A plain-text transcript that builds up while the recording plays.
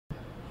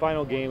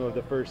final game of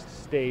the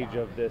first stage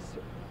of this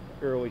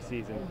early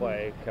season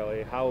play,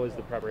 Kelly. How was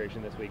the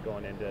preparation this week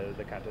going into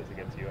the contest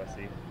against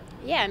USC?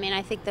 Yeah, I mean,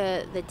 I think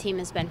the team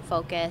has been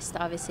focused.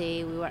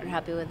 Obviously, we weren't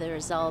happy with the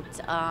result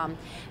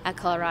at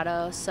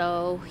Colorado.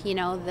 So,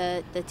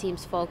 the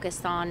team's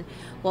focused on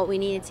what we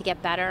needed to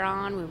get better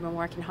on. We've been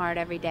working hard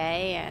every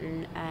day,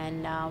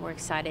 and we're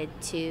excited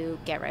to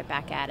get right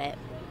back at it.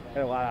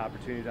 Had a lot of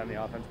opportunities on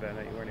the offensive end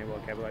that you weren't able to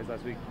capitalize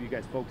last week. You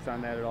guys focused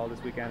on that at all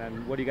this weekend?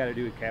 And what do you got to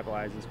do to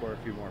capitalize and score a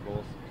few more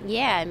goals?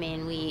 Yeah, I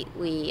mean, we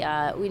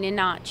did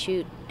not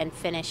shoot and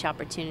finish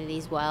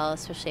opportunities well,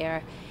 especially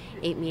our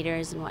 8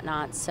 meters and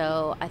whatnot.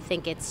 So I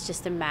think it's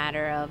just a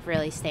matter of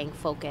really staying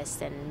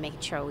focused and making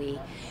sure we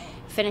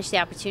finish the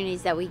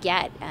opportunities that we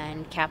get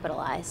and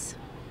capitalize.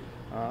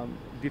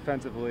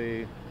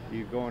 Defensively,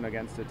 you're going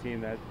against a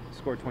team that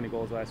scored 20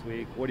 goals last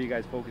week. What are you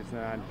guys focusing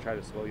on to try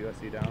to slow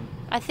USC down?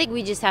 I think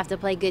we just have to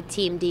play good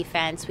team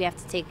defense. We have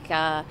to take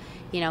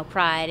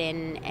pride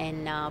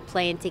in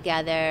playing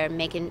together,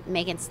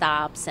 making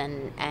stops,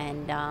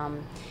 and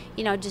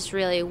just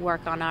really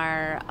work on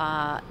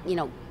our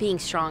being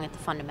strong at the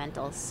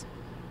fundamentals.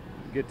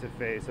 Get to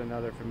face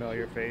another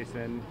familiar face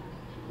in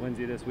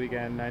Lindsay this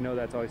weekend. I know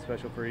that's always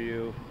special for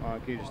you.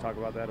 Can you just talk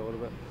about that a little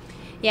bit?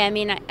 Yeah, I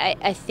mean,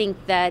 I think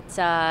that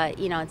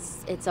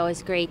it's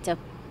always great to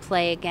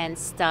play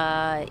against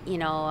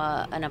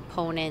an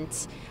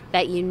opponent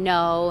that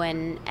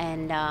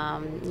and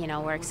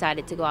we're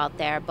excited to go out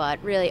there.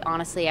 But really,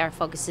 honestly, our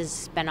focus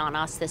has been on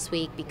us this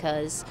week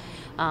because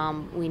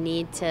we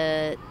need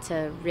to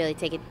really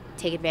take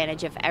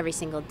advantage of every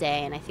single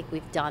day, and I think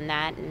we've done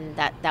that, and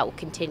that will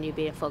continue to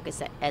be a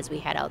focus as we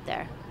head out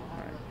there. All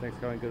right, thanks,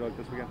 Kelly. Good luck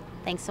this weekend.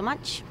 Thanks so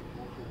much.